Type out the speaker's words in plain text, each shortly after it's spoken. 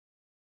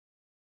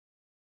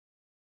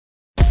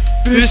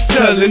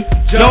Fishtailin,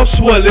 jaw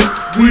swelling,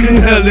 weed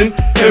inhaling,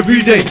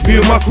 every day, me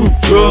and my crew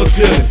drug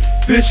dealing.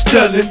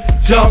 Fishtailin,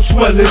 jaw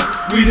swelling,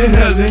 weed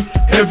inhaling,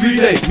 every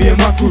day, me and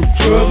my crew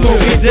drug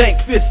dealing. Dank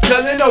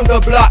fishtailin on the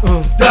block,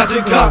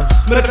 dodging cops.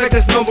 Matter of fact,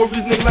 that's no more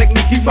reason niggas like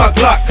me keep my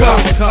Glock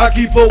cocked. I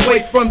keep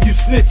away from you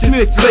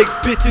snitches, fake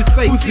bitches,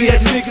 fake pussy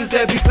ass niggas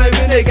that be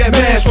claiming they got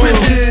mad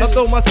switches. I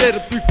throw my set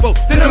of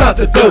 3-4, then I'm out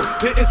the door,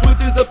 hitting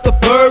switches up the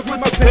berg with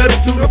my pedal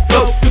to the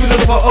floor.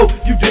 Oh,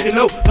 you didn't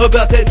know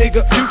about that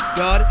nigga. You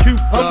got it,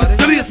 I'm the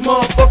silliest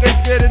motherfucker,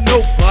 ain't scared of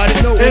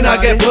nobody. And I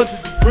got bunches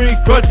of green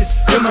crunches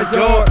in my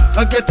yard.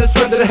 I get the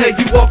strength of the head,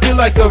 you walking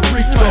like a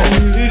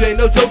retard. It ain't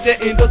no joke,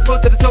 that ain't no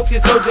smoke to the choke,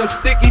 it's so damn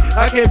sticky.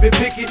 I can't be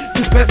picky,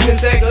 just pass me a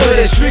sack of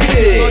that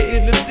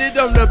shricky. Listed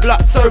on the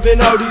block,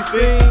 serving all these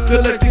fiends,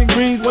 collecting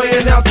greens,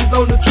 weighing ounces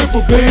on the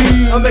triple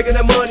beam. I'm making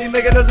that money,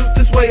 making the loot,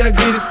 this way I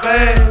get it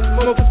fast.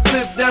 Smoke a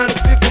split down to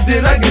 50,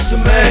 then I get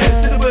some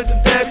ass. Then with them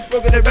tabbies,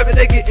 broken that rapping,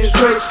 they getting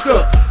straight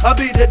stuck. I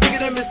be that nigga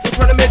that Mr.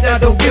 Running Man down,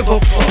 don't give a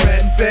fuck.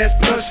 Ratting fast,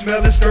 blunt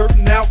smelling,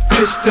 skirting out,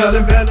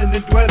 fishtailin, belling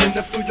and dwelling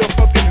up through your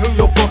fucking hood.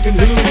 Take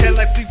your head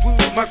like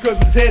Fleetwood, my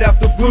cousin's head out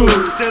the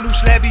woods. Send who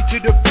slabby to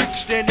the freak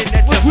standing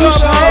at the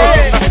What's up,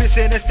 my fist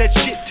and that's that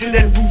shit to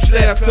that roof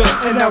slab cut.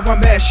 And now I'm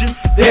mashing,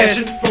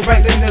 dashing from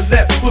right lane to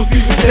left. Full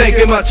speed with tank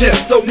in my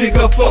chest, so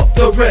nigga fuck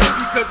the rest.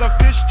 Because I'm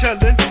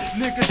fishtailin,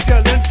 niggas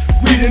skellin,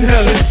 weed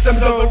inhaling,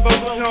 some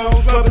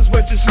rubbers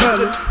wet and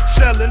smelling,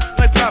 selling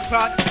like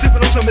pot,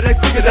 sipping on some of that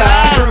cricket. I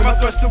burn my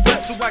thirst to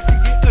wet so I can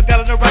get a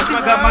gallon of rice.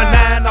 I got my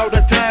 9 all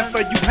the time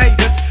for you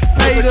haters.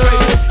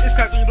 It's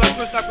cocked on your block,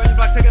 stop on your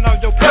block, taking all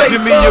your pay.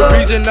 Give me a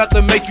reason not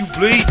to make you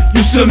bleed.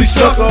 You silly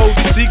sucker.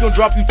 O.D.C gon'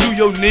 drop you to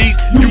your knees.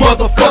 You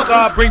motherfucker,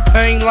 I bring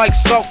pain like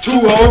salt to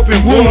an open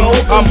wound.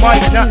 I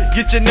might not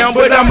get you now,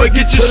 but I'ma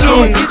get you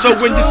soon. So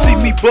when you see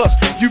me bust,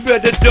 you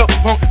better duck,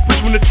 punk.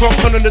 Push when the trunk,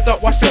 under the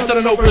thought, watch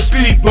turning over a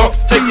speed bump.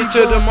 Take you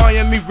to the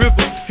Miami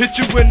River, hit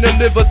you in the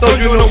liver, throw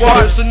you in the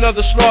water. It's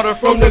another slaughter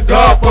from the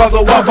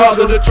Godfather. Why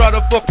bother to try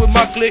to fuck with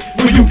my clique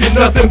when you get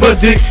nothing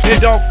but dick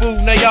and dog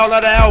food? Now y'all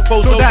out of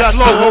outposts, so that's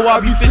slow. Ho, I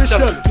be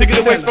fishtailin, take it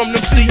away from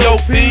them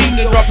COPs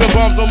and dropping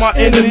bombs on my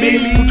enemy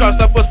who try to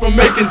stop us from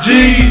making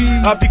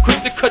G's. I be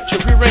quick to cut your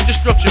rear end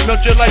destruction,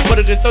 melt you like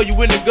butter, then throw you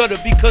in the gutter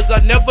because I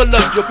never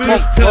loved your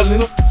punk.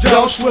 Fishtailin,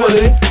 jaw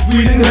swelling,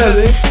 weed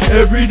inhaling,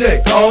 every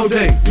day, all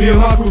day, me and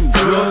my crew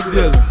drug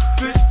dealing.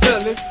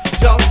 Fishtailin,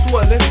 jaw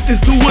swelling, it's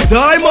do or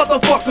die,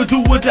 motherfucker, do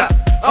or die.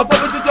 I'm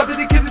about to drop it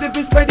and kill it if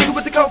it's spray nigga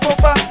with the count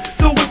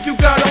 4-5. So if you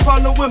got a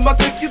problem with my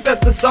clique, you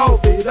better solve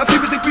it. I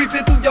peep it and creep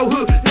it through your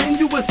hood, and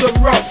you with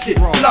some raw shit.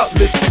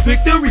 Flawless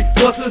victory,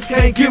 busters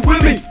can't get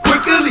with me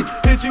quickly.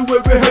 Hit you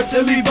with it hurt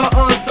to leave an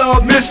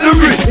unsolved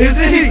mystery.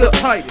 Isn't he the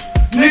tightest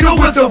nigga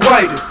with the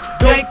whitest?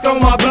 Dank on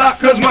my block,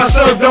 cause my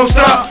serve don't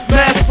stop.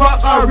 Mass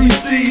pop, I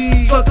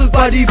receive suckers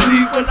body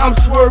bleed when I'm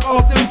swerve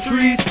off them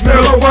trees.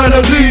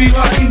 Marijuana leaves,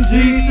 rockin'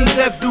 G's, the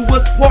death do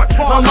us part.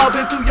 I'm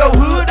mobbing through your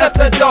hood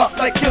after dark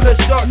like killer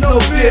shark. No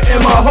fear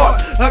in my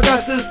heart, I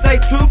got to stay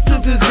true to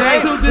this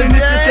game. And if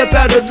you step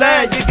out of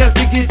line, you got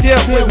to get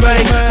dealt with,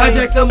 man.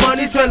 Hijack the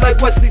money, trend like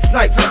Wesley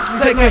Snipes.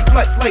 Taking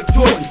flights like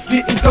Jordan,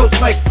 getting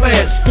ghosts like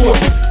Flash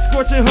Gordon.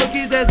 Scorching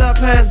hookies as I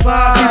pass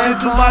by, peeping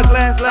through my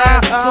glass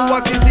light so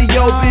I can see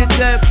your bitch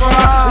ass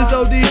fry. It's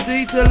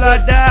O.D.C till I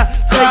die,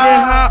 taking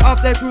high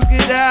off that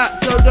crooked eye.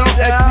 So don't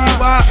ask me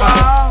why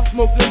I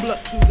smoking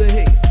blunts through the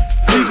head,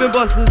 leaving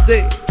busters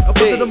dead. I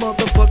put the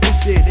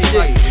motherfucking shit. They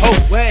like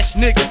oh ass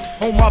niggas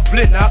on my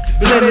blit knock,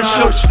 let it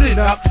show shit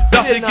out.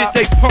 About to get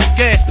they punk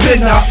ass blit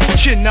knock,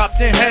 chin knocked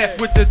in half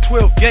with the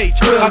 12 gauge.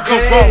 I go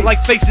raw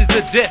like faces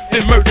of death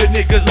and murder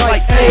niggas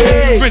like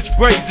French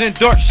braids and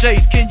dark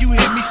shades. Can you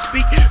hear me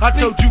speak? I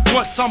told you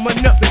once I'm a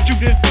nut, but you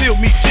didn't feel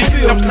me,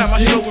 G. Now it's time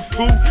I show and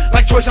prove.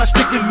 Like choice, I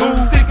stick and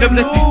move. Them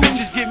let these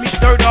bitches get me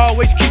stirred, I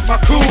always keep my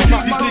cool.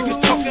 These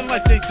niggas talking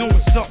like they doing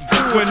something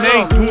when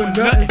they ain't doing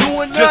nothing.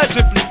 Just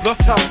simply bluff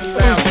talking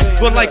loud.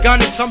 But like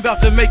Onyx, I'm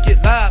about to make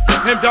it live.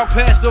 And dog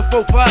past the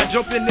 4-5,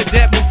 jump in the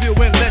Dabmobile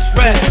and let's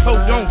ride.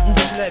 Hold on, boo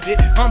slap it.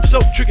 I'm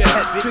so trigger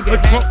happy, a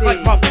drunk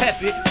like my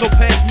pappy. So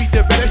pass me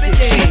the rabbit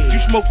shit. You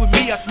smoke with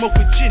me, I smoke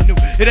with Chinnu.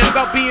 It ain't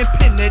about being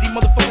pinheady,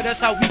 motherfucker, that's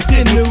how we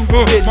did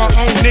it. My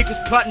own niggas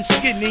plotting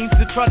skinnies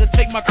to try to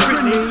take my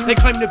kidney. They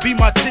claim to be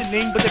my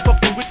tinning, but they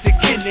fucking with the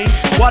kidney.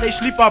 While they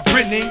sleep, I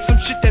britning some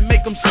shit that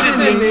make them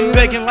sinning.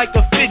 Begging like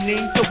a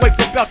fitting to wake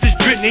up out this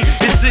dritting.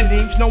 It's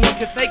innings, no one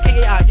can fake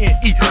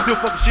K-I-N-E. Still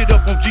fucking shit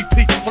up on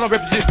GP while I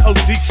represent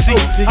O.D.C.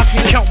 I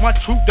can count my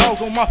true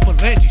dogs on my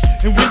phalanges.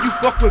 And when you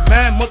fuck with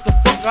mine,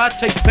 motherfucker, I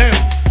take them.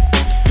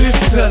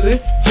 Fishtailin,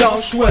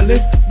 jaw swelling,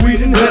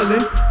 weed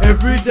inhaling,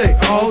 every day,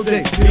 all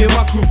day, me and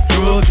my crew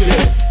drug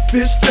dealing.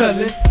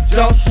 Fishtailin,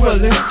 jaw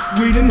swelling,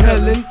 weed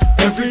inhaling,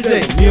 every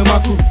day, me and my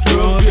crew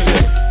drug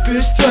dealing.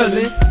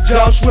 Fishtailin,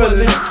 jaw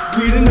swelling,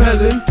 weed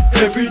inhaling,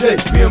 every day,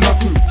 me and my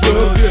crew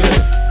drug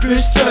dealing.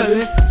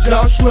 Fishtailin,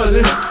 jaw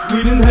swelling,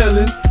 weed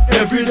inhaling,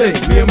 every day,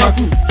 me and my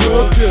crew